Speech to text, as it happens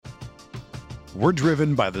We're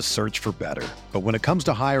driven by the search for better. But when it comes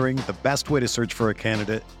to hiring, the best way to search for a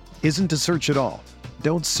candidate isn't to search at all.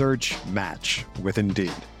 Don't search, match with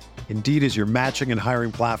Indeed. Indeed is your matching and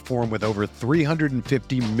hiring platform with over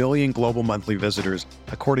 350 million global monthly visitors,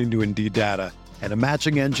 according to Indeed data, and a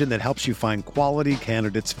matching engine that helps you find quality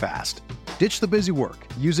candidates fast. Ditch the busy work.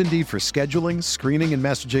 Use Indeed for scheduling, screening, and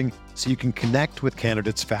messaging so you can connect with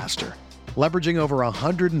candidates faster. Leveraging over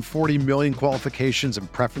 140 million qualifications and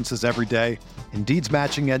preferences every day, Indeed's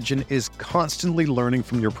matching engine is constantly learning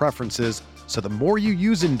from your preferences, so the more you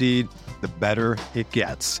use Indeed, the better it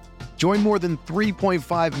gets. Join more than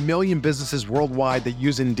 3.5 million businesses worldwide that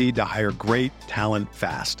use Indeed to hire great talent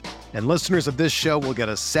fast. And listeners of this show will get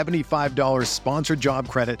a $75 sponsored job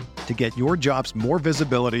credit to get your jobs more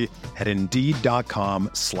visibility at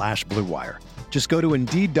Indeed.com/Blue Wire. Just go to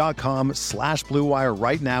Indeed.com/Blue Wire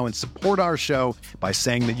right now and support our show by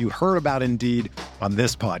saying that you heard about Indeed on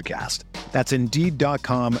this podcast. That's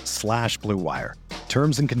Indeed.com/Blue Wire.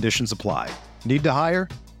 Terms and conditions apply. Need to hire?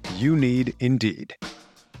 You need Indeed.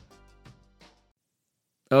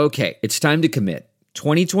 Okay, it's time to commit.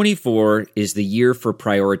 2024 is the year for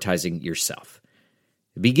prioritizing yourself.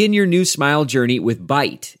 Begin your new smile journey with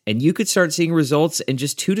Byte, and you could start seeing results in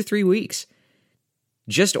just 2 to 3 weeks.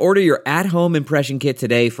 Just order your at-home impression kit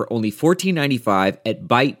today for only $14.95 at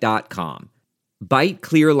Byte.com. Byte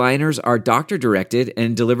clear liners are doctor-directed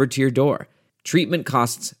and delivered to your door. Treatment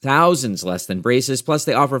costs thousands less than braces, plus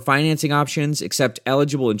they offer financing options, accept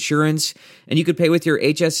eligible insurance, and you could pay with your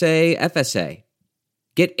HSA, FSA.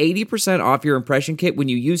 Get 80% off your impression kit when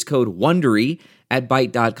you use code WONDERY at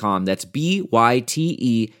Byte.com. That's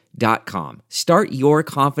BYTE.com. Start your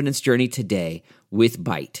confidence journey today with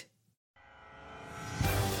Byte.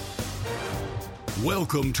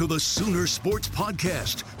 Welcome to the Sooner Sports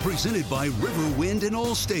Podcast, presented by Riverwind and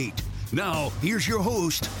Allstate. Now, here's your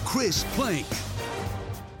host, Chris Plank.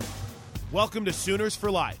 Welcome to Sooners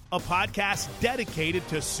for Life, a podcast dedicated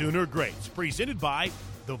to Sooner greats, presented by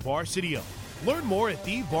the Varsity O. Learn more at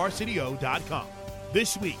thevarsityo.com.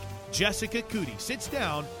 This week, Jessica Coody sits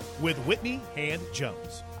down with Whitney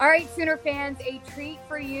Hand-Jones. All right, Sooner fans, a treat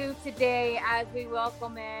for you today as we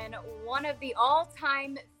welcome in one of the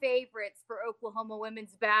all-time favorites for Oklahoma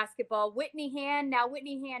women's basketball, Whitney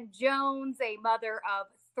Hand-Jones, a mother of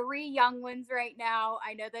 3 young ones right now.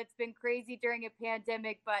 I know that's been crazy during a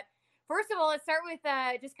pandemic, but first of all, let's start with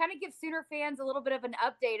just kind of give Sooner fans a little bit of an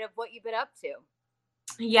update of what you've been up to.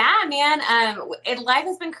 Yeah, man. Life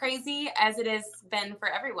has been crazy as it has been for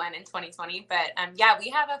everyone in 2020. But yeah, we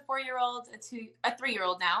have a 4-year-old, a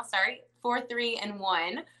 3-year-old now. Sorry, 4, 3, and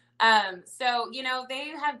 1. So they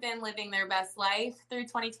have been living their best life through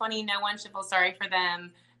 2020. No one should feel sorry for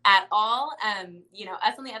them at all.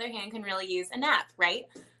 Us on the other hand can really use a nap, right?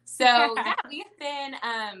 So yeah, we've been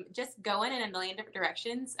just going in a million different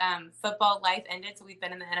directions. Football life ended, so we've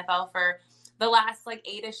been in the NFL for the last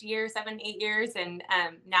 8-ish years, 7, 8 years, and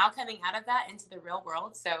now coming out of that into the real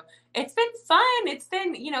world. So it's been fun. It's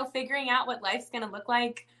been, figuring out what life's going to look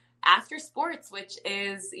like after sports, which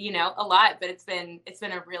is, a lot, but it's been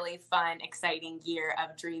a really fun, exciting year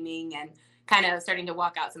of dreaming and kind of starting to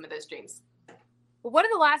walk out some of those dreams. Well, one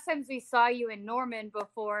of the last times we saw you in Norman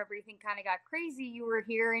before everything kind of got crazy, you were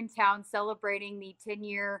here in town celebrating the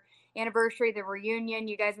 10-year anniversary, the reunion.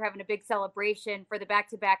 You guys were having a big celebration for the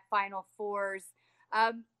back-to-back Final Fours.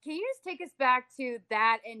 Can you just take us back to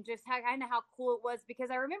that and just how cool it was?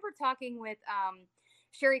 Because I remember talking with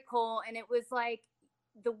Sherry Cole, and it was like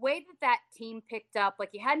the way that team picked up,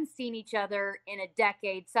 you hadn't seen each other in a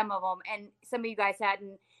decade, some of them, and some of you guys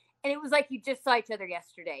hadn't. And it was like you just saw each other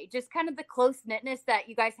yesterday. Just kind of the close-knitness that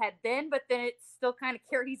you guys had then, but then it still kind of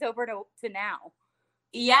carries over to now.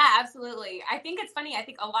 Yeah, absolutely. I think it's funny. I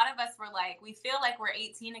think a lot of us were we feel like we're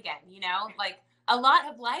 18 again, a lot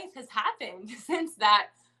of life has happened since that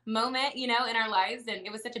moment, in our lives. And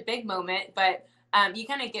it was such a big moment, but you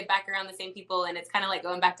kind of get back around the same people, and it's kind of like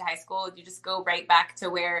going back to high school. You just go right back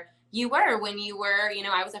to where you were when you were,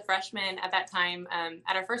 I was a freshman at that time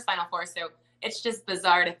at our first Final Four. So it's just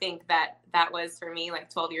bizarre to think that was for me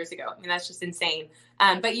 12 years ago. I mean, that's just insane.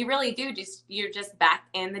 But you really do you're just back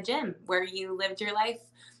in the gym where you lived your life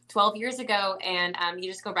 12 years ago, and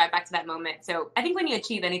you just go right back to that moment. So I think when you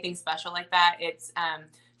achieve anything special like that, it's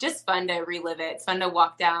just fun to relive it. It's fun to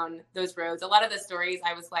walk down those roads. A lot of the stories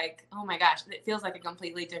I was like, oh my gosh, it feels like a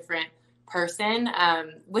completely different person,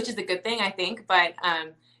 which is a good thing, I think. But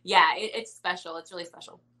it's special. It's really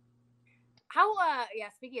special.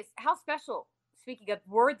 How special, speaking of,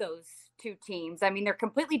 were those 2 teams? I mean, they're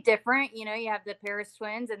completely different. You have the Paris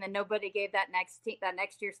twins, and then nobody gave that next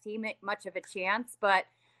year's team much of a chance. But,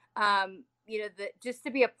 just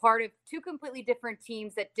to be a part of two completely different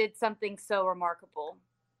teams that did something so remarkable.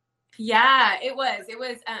 Yeah, it was.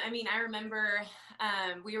 I mean, I remember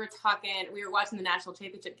we were watching the national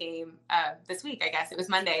championship game this week, I guess it was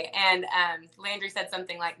Monday. And Landry said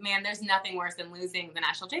something like, man, there's nothing worse than losing the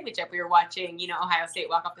national championship. We were watching, Ohio State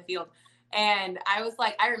walk off the field. And I was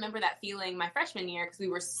like, I remember that feeling my freshman year because we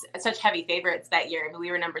were such heavy favorites that year. I mean, we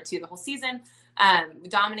were number 2 the whole season. We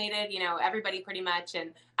dominated, everybody pretty much.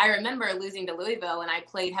 And I remember losing to Louisville, and I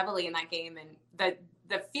played heavily in that game. And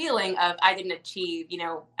the feeling of I didn't achieve,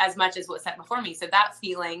 as much as was set before me. So that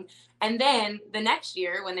feeling. And then the next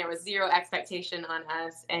year when there was zero expectation on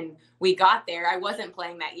us and we got there, I wasn't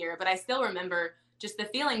playing that year, but I still remember just the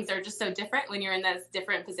feelings are just so different when you're in those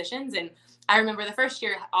different positions. And I remember the first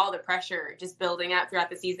year, all the pressure just building up throughout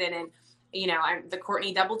the season. And, the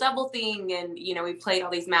Courtney double thing. And, we played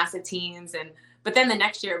all these massive teams. But then the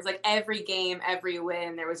next year it was like every game, every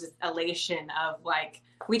win, there was this elation of like,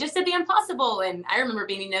 we just did the impossible. And I remember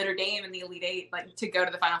being in Notre Dame in the Elite Eight, like to go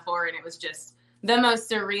to the Final Four. And it was just the most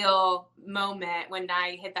surreal moment when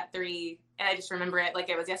I hit that 3. And I just remember it like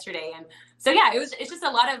it was yesterday. And so, yeah, it's just a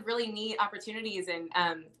lot of really neat opportunities and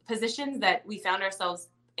positions that we found ourselves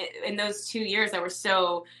in those 2 years that were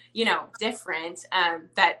so, different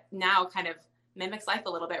that now kind of mimics life a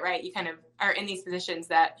little bit, right? You kind of are in these positions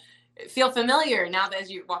that feel familiar now that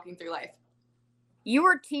as you're walking through life. You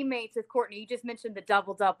were teammates with Courtney. You just mentioned the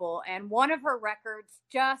double-double, and one of her records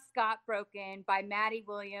just got broken by Maddie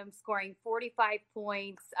Williams, scoring 45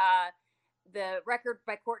 points. The record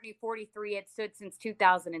by Courtney, 43, had stood since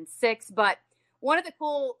 2006. But one of the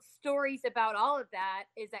cool stories about all of that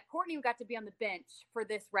is that Courtney got to be on the bench for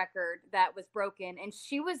this record that was broken, and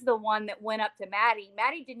she was the one that went up to Maddie.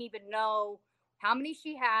 Maddie didn't even know how many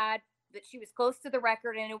she had, that she was close to the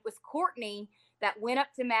record, and it was Courtney that went up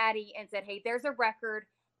to Maddie and said, hey, there's a record,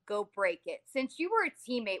 go break it. Since you were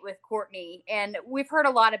a teammate with Courtney, and we've heard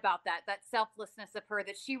a lot about that selflessness of her,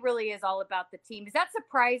 that she really is all about the team. Is that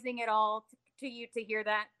surprising at all to you to hear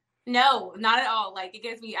that? No, not at all. Like, it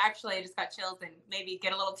gives me, actually, I just got chills and maybe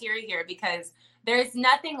get a little teary here because there's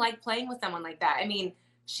nothing like playing with someone like that. I mean,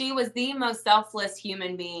 she was the most selfless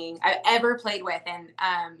human being I've ever played with, and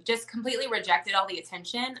just completely rejected all the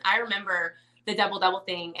attention. I remember the double-double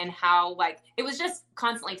thing and how, like, it was just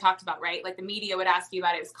constantly talked about, right? Like, the media would ask you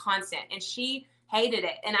about it. It was constant, and she hated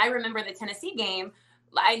it. And I remember the Tennessee game.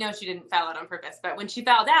 I know she didn't foul out on purpose, but when she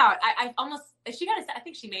fouled out, I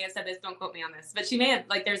think she may have said this, don't quote me on this, but she may have,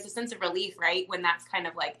 like, there's a sense of relief, right? When that's kind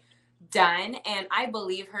of like done. And I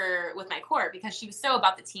believe her with my court because she was so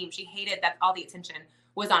about the team. She hated that all the attention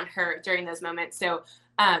was on her during those moments. So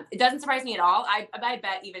it doesn't surprise me at all. I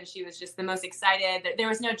bet even she was just the most excited. There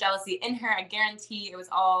was no jealousy in her. I guarantee it was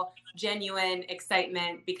all genuine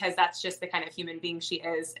excitement because that's just the kind of human being she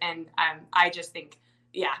is. And I just think,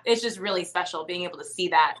 yeah, it's just really special being able to see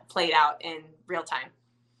that played out in real time.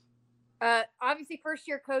 Obviously, first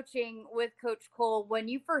year coaching with Coach Cole, when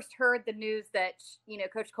you first heard the news that,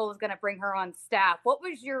 Coach Cole was going to bring her on staff, what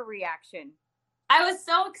was your reaction? I was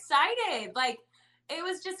so excited. Like, it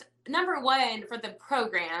was just, number one, for the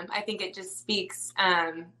program, I think it just speaks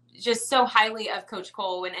just so highly of Coach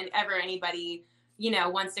Cole whenever anybody,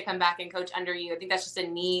 wants to come back and coach under you. I think that's just a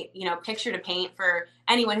neat, picture to paint for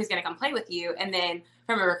anyone who's going to come play with you. And then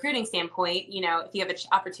from a recruiting standpoint, if you have an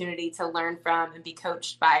opportunity to learn from and be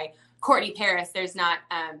coached by Courtney Paris, there's not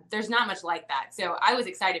much like that. So I was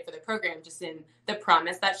excited for the program just in the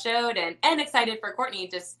promise that showed and excited for Courtney.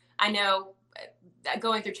 Just, I know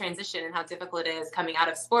going through transition and how difficult it is coming out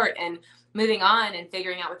of sport and moving on and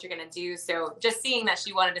figuring out what you're going to do. So just seeing that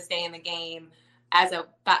she wanted to stay in the game as a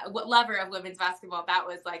lover of women's basketball, that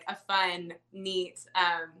was like a fun, neat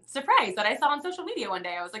surprise that I saw on social media one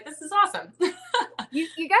day. I was like, this is awesome.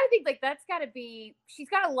 You got to think, like, that's got to be, she's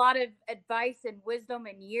got a lot of advice and wisdom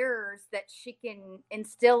and years that she can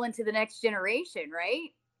instill into the next generation, right?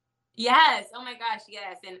 Yes. Oh my gosh.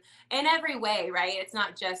 Yes. And in every way, right? It's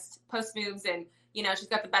not just post moves and, she's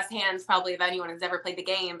got the best hands probably of anyone who's ever played the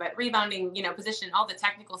game, but rebounding, position, all the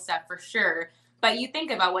technical stuff for sure. But you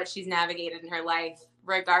think about what she's navigated in her life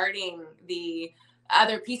regarding the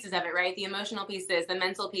other pieces of it, right? The emotional pieces, the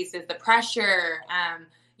mental pieces, the pressure,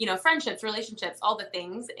 friendships, relationships, all the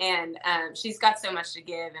things. And she's got so much to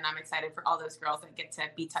give. And I'm excited for all those girls that get to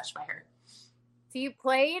be touched by her. So you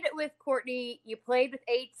played with Courtney, you played with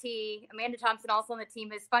AT, Amanda Thompson also on the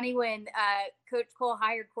team. It's funny when Coach Cole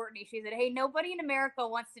hired Courtney, she said, hey, nobody in America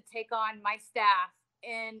wants to take on my staff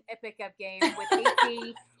in a pickup game with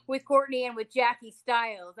AT, with Courtney, and with Jackie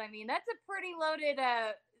Stiles. I mean, that's a pretty loaded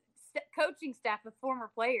coaching staff of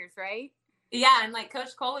former players, right? Yeah, and like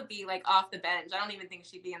Coach Cole would be like off the bench. I don't even think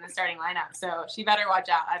she'd be in the starting lineup. So she better watch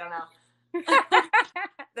out. I don't know.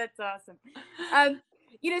 That's awesome.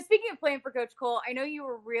 Speaking of playing for Coach Cole, I know you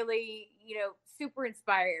were really, super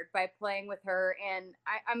inspired by playing with her. And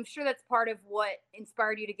I'm sure that's part of what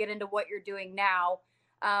inspired you to get into what you're doing now.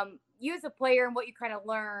 You as a player and what you kind of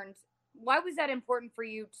learned, why was that important for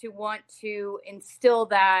you to want to instill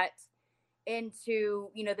that into,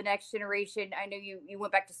 the next generation? I know you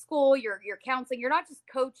went back to school, you're counseling, you're not just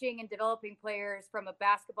coaching and developing players from a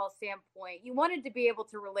basketball standpoint. You wanted to be able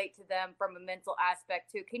to relate to them from a mental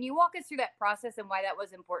aspect too. Can you walk us through that process and why that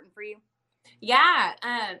was important for you? Yeah,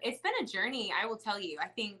 it's been a journey, I will tell you. I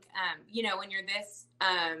think, when you're this,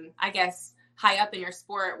 I guess, high up in your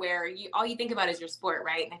sport where all you think about is your sport,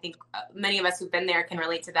 right? And I think many of us who've been there can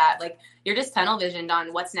relate to that. Like you're just tunnel visioned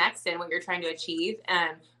on what's next and what you're trying to achieve,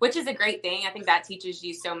 which is a great thing. I think that teaches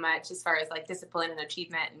you so much as far as like discipline and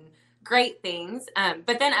achievement and great things.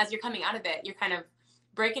 But then as you're coming out of it, you're kind of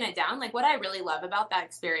breaking it down. Like what I really love about that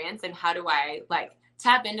experience and how do I like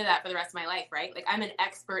tap into that for the rest of my life, right? Like I'm an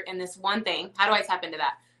expert in this one thing. How do I tap into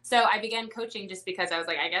that? So I began coaching just because I was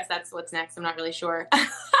like, I guess that's what's next. I'm not really sure.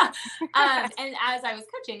 And as I was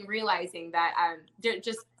coaching, realizing that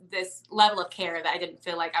just this level of care that I didn't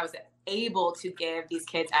feel like I was able to give these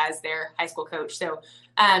kids as their high school coach. So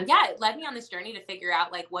it led me on this journey to figure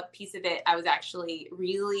out like what piece of it I was actually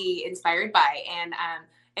really inspired by. And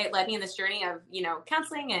it led me in this journey of,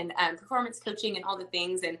 counseling and performance coaching and all the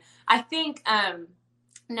things. And I think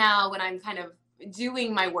now when I'm kind of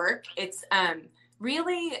doing my work, it's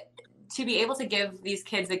really to be able to give these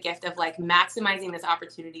kids the gift of like maximizing this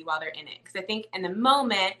opportunity while they're in it. Because I think in the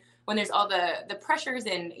moment when there's all the pressures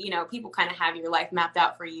and, people kind of have your life mapped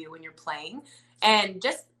out for you when you're playing, and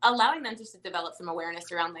just allowing them just to develop some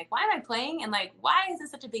awareness around like, why am I playing? And like, why is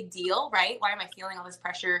this such a big deal, right? Why am I feeling all this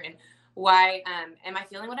pressure? And why am I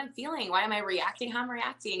feeling what I'm feeling? Why am I reacting how I'm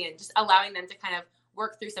reacting? And just allowing them to kind of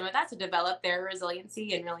work through some of that to develop their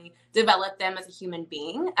resiliency and really develop them as a human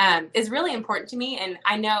being is really important to me. And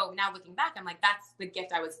I know now looking back, I'm like, that's the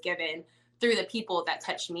gift I was given through the people that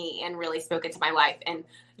touched me and really spoke into my life. And,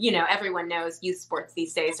 everyone knows youth sports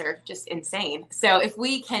these days are just insane. So if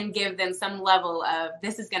we can give them some level of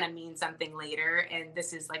this is going to mean something later, and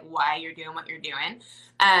this is like why you're doing what you're doing.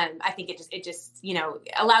 I think it just,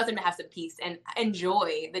 allows them to have some peace and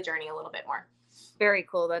enjoy the journey a little bit more. Very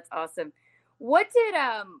cool. That's awesome. What did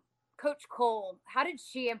Coach Cole, how did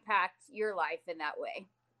she impact your life in that way?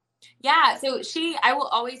 Yeah, so I will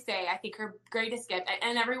always say, I think her greatest gift,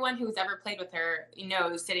 and everyone who's ever played with her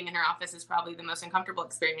knows sitting in her office is probably the most uncomfortable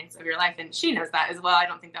experience of your life. And she knows that as well. I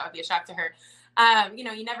don't think that would be a shock to her.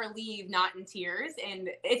 You never leave not in tears.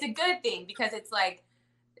 And it's a good thing because it's like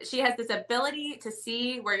she has this ability to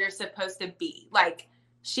see where you're supposed to be. Like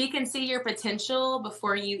she can see your potential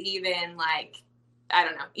before you even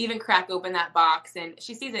even crack open that box. And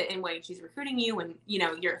she sees it in when she's recruiting you when,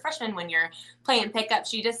 you're a freshman, when you're playing pickup,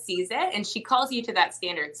 she just sees it and she calls you to that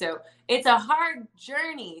standard. So it's a hard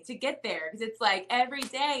journey to get there because it's like every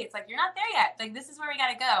day it's like, you're not there yet. Like, this is where we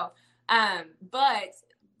got to go. But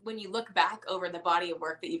when you look back over the body of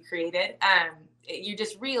work that you created, you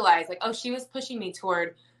just realize like, oh, she was pushing me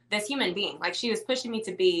toward this human being. Like she was pushing me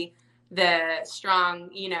to be the strong,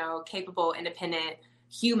 capable, independent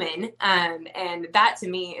human. And that to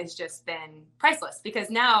me is just then priceless because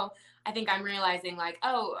now I think I'm realizing like,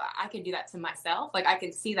 oh, I can do that to myself. Like I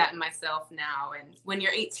can see that in myself now. And when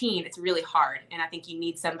you're 18, it's really hard. And I think you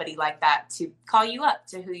need somebody like that to call you up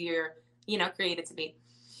to who you're, created to be.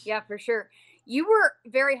 Yeah, for sure. You were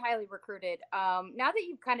very highly recruited. Now that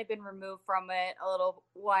you've kind of been removed from it a little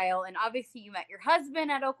while, and obviously you met your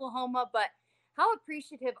husband at Oklahoma, but how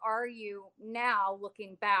appreciative are you now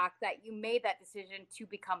looking back that you made that decision to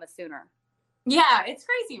become a Sooner? Yeah, it's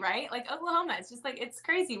crazy, right? Like Oklahoma, it's just like, it's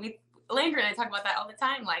crazy. Landry and I talk about that all the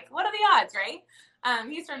time. Like, what are the odds, right?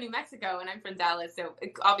 He's from New Mexico and I'm from Dallas. So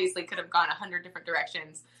it obviously could have gone 100 different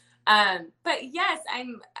directions. But yes,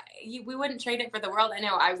 we wouldn't trade it for the world. I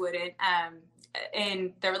know I wouldn't,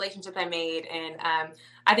 in the relationships I made. And,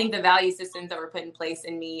 I think the value systems that were put in place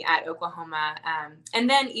in me at Oklahoma, and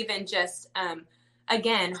then even just,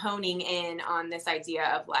 again, honing in on this idea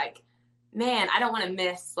of like, man, I don't want to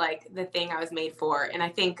miss like the thing I was made for. And I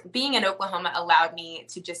think being in Oklahoma allowed me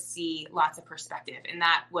to just see lots of perspective. And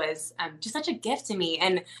that was just such a gift to me.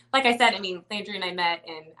 And like I said, Landry and I met,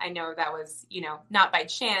 and I know that was, not by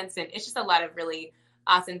chance. And it's just a lot of really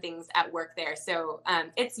awesome things at work there. So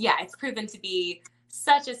it's proven to be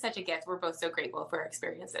such a gift. We're both so grateful for our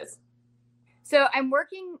experiences. So I'm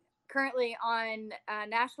working currently on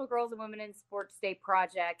National Girls and Women in Sports Day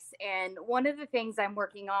projects. And one of the things I'm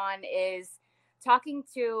working on is talking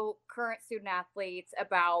to current student athletes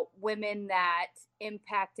about women that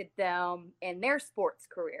impacted them in their sports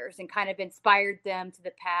careers and kind of inspired them to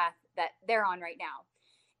the path that they're on right now.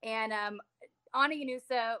 And Ana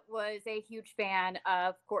Yanusa was a huge fan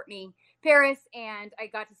of Courtney Paris, and I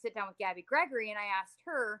got to sit down with Gabby Gregory, and I asked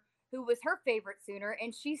her who was her favorite Sooner,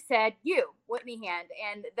 and she said you, Whitney Hand,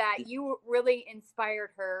 and that you really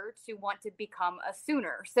inspired her to want to become a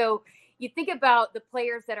Sooner. So you think about the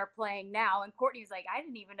players that are playing now, and Courtney was like, I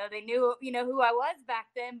didn't even know they knew, who I was back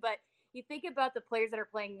then, but you think about the players that are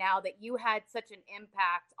playing now, that you had such an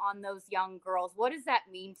impact on those young girls. What does that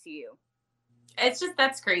mean to you? It's just,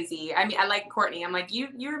 that's crazy. I mean, I like Courtney. I'm like, you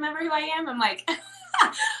remember who I am? I'm like,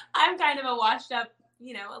 I'm kind of a washed up,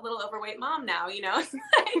 a little overweight mom now, It's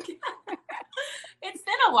like, it's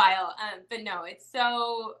been a while. But no, it's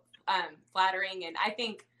so flattering. And I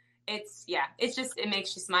think it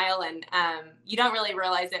makes you smile, and you don't really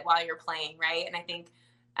realize it while you're playing. Right. And I think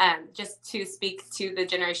just to speak to the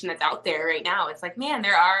generation that's out there right now, it's like, man,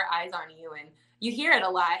 there are eyes on you, and you hear it a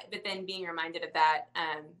lot, but then being reminded of that,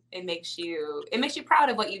 it makes you proud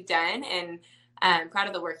of what you've done, and proud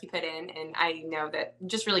of the work you put in. And I know that I'm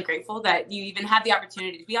just really grateful that you even have the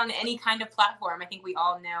opportunity to be on any kind of platform. I think we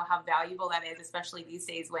all know how valuable that is, especially these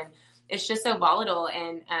days when it's just so volatile.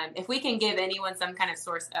 And if we can give anyone some kind of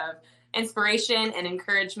source of inspiration and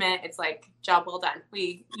encouragement, it's like, job well done.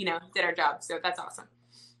 We, did our job. So that's awesome.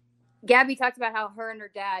 Gabby talked about how her and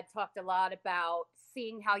her dad talked a lot about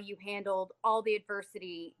seeing how you handled all the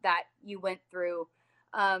adversity that you went through.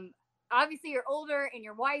 Obviously you're older and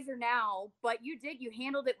you're wiser now, but you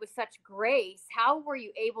handled it with such grace. How were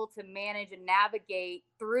you able to manage and navigate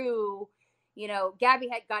through, Gabby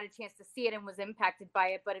had got a chance to see it and was impacted by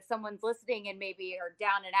it, but if someone's listening and maybe are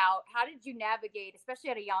down and out, how did you navigate, especially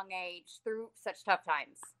at a young age, through such tough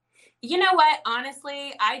times? You know what?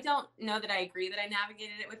 Honestly, I don't know that I agree that I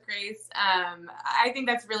navigated it with grace. I think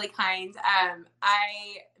that's really kind.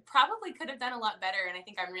 I probably could have done a lot better, and I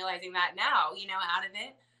think I'm realizing that now, out of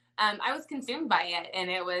it. I was consumed by it, and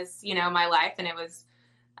it was, my life, and it was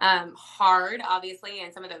hard, obviously.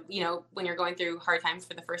 And some of the, when you're going through hard times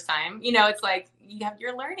for the first time, it's like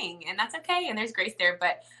you're learning, and that's okay. And there's grace there.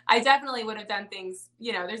 But I definitely would have done things,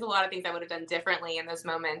 there's a lot of things I would have done differently in those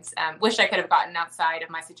moments. Wish I could have gotten outside of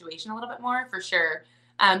my situation a little bit more, for sure.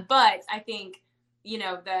 But I think,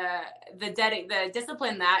 the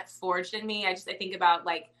discipline that forged in me, I think about,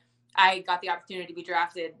 like, I got the opportunity to be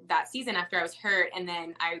drafted that season after I was hurt. And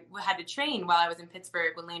then I had to train while I was in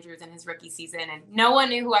Pittsburgh when Landry was in his rookie season, and no one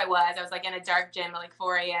knew who I was. I was like in a dark gym at like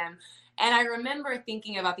 4 a.m. And I remember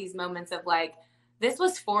thinking about these moments of like, this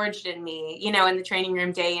was forged in me, in the training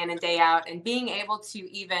room day in and day out, and being able to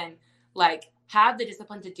even like have the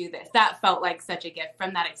discipline to do this. That felt like such a gift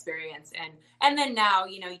from that experience. And then now,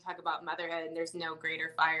 you talk about motherhood, and there's no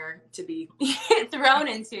greater fire to be thrown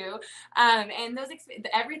into. And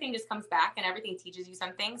everything just comes back, and everything teaches you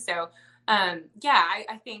something. So,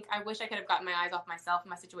 I think I wish I could have gotten my eyes off myself and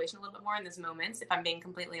my situation a little bit more in those moments, if I'm being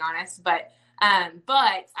completely honest. But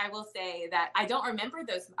I will say that I don't remember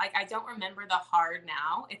those. Like, I don't remember the hard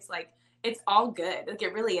now. It's like, it's all good. Like,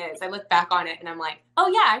 it really is. I look back on it and I'm like, oh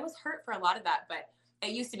yeah, I was hurt for a lot of that, but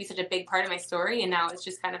it used to be such a big part of my story. And now it's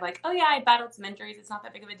just kind of like, oh yeah, I battled some injuries. It's not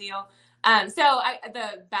that big of a deal.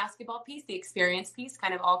 The basketball piece, the experience piece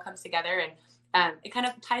kind of all comes together, and it kind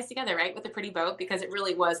of ties together, right, with the pretty boat, because it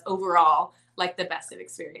really was overall like the best of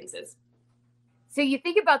experiences. So you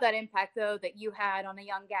think about that impact, though, that you had on a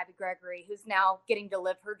young Gabby Gregory, who's now getting to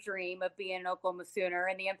live her dream of being an Oklahoma Sooner,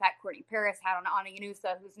 and the impact Courtney Paris had on Ana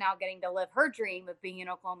Yanusa, who's now getting to live her dream of being an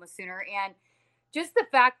Oklahoma Sooner. And just the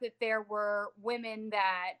fact that there were women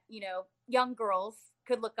that, young girls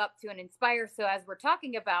could look up to and inspire. So as we're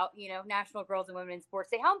talking about, National Girls and Women in Sports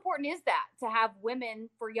Day, how important is that to have women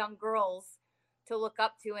for young girls to look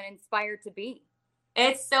up to and inspire to be?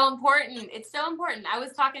 It's so important. It's so important. I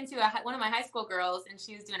was talking to one of my high school girls, and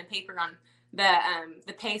she was doing a paper on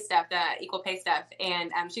the pay stuff, the equal pay stuff. And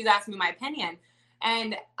she was asking me my opinion.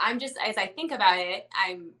 And I'm just, as I think about it,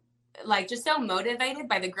 I'm like just so motivated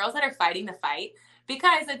by the girls that are fighting the fight,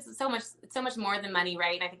 because it's so much more than money,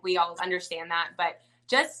 right? And I think we all understand that. But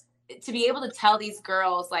just to be able to tell these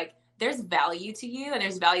girls, like, there's value to you and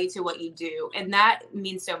there's value to what you do. And that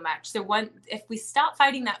means so much. So if we stop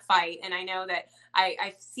fighting that fight, and I know that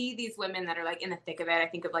I see these women that are like in the thick of it. I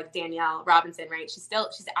think of like Danielle Robinson, right? She's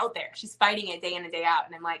out there. She's fighting it day in and day out.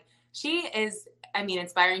 And I'm like, she is,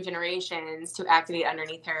 inspiring generations to activate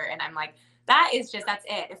underneath her. And I'm like, that's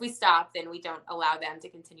it. If we stop, then we don't allow them to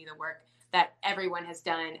continue the work that everyone has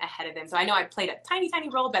done ahead of them. So I know I played a tiny, tiny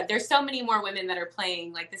role, but there's so many more women that are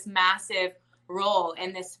playing like this massive role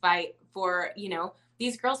in this fight for, you know,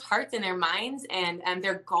 these girls' hearts and their minds and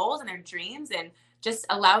their goals and their dreams, and just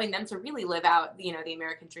allowing them to really live out, you know, the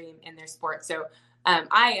American dream in their sport. So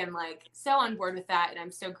I am like so on board with that. And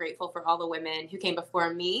I'm so grateful for all the women who came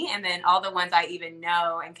before me, and then all the ones I even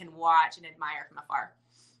know and can watch and admire from afar.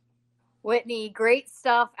 Whitney, great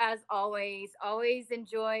stuff as always. Always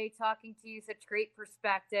enjoy talking to you. Such great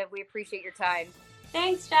perspective. We appreciate your time.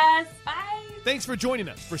 Thanks, Jess. Bye. Thanks for joining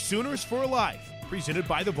us for Sooners for Life, presented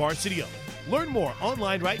by the Varsity O. Learn more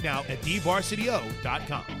online right now at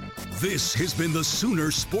thevarsityo.com. This has been the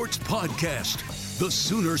Sooner Sports Podcast. The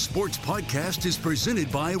Sooner Sports Podcast is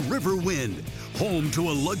presented by Riverwind, home to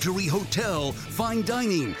a luxury hotel, fine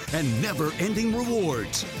dining, and never-ending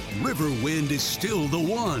rewards. Riverwind is still the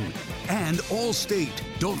one. And Allstate.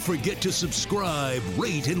 Don't forget to subscribe,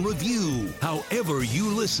 rate, and review however you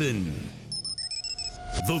listen.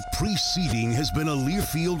 The preceding has been a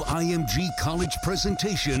Learfield IMG College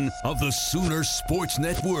presentation of the Sooner Sports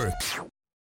Network.